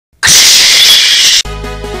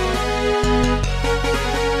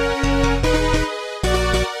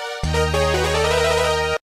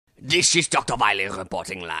This is Dr. Wiley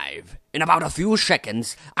reporting live. In about a few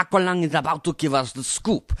seconds, Aqualung is about to give us the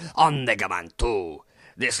scoop on Mega Man 2.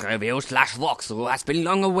 This review/walkthrough has been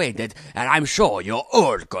long awaited, and I'm sure you're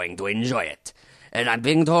all going to enjoy it. And I'm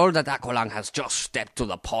being told that Aqualung has just stepped to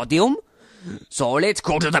the podium, so let's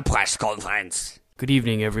go to the press conference. Good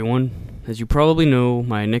evening, everyone. As you probably know,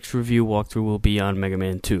 my next review walkthrough will be on Mega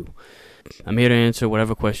Man 2. I'm here to answer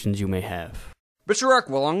whatever questions you may have. Mr.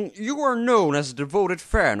 Aqualung, you are known as a devoted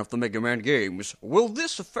fan of the Mega Man games. Will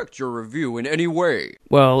this affect your review in any way?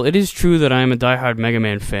 Well, it is true that I am a diehard Mega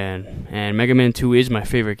Man fan, and Mega Man 2 is my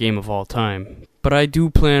favorite game of all time, but I do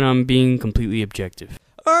plan on being completely objective.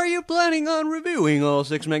 Are you planning on reviewing all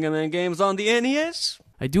 6 Mega Man games on the NES?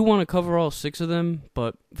 I do want to cover all 6 of them,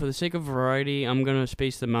 but for the sake of variety, I'm going to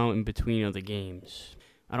space them out in between other games.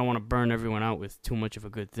 I don't want to burn everyone out with too much of a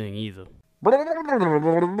good thing either. Next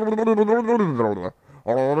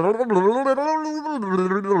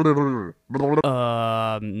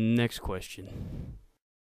question.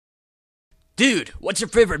 Dude, what's your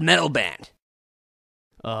favorite metal band?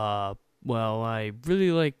 Well, I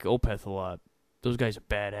really like Opeth a lot. Those guys are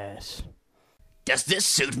badass. Does this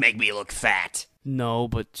suit make me look fat? No,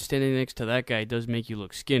 but standing next to that guy does make you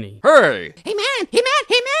look skinny. Hey! Hey man!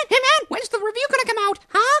 When's the review gonna come out?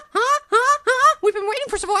 Huh? We've been waiting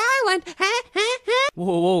for Savoy Island.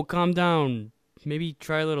 Whoa, calm down. Maybe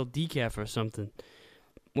try a little decaf or something.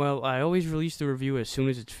 Well, I always release the review as soon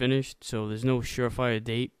as it's finished, so there's no surefire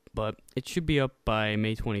date, but it should be up by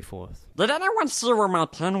May 24th. Did anyone see where my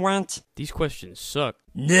pen went? These questions suck.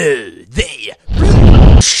 No, they...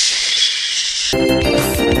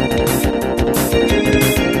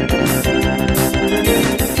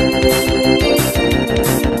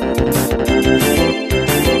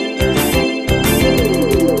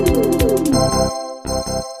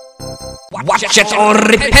 Watch it or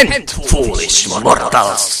repent, foolish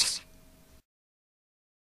mortals!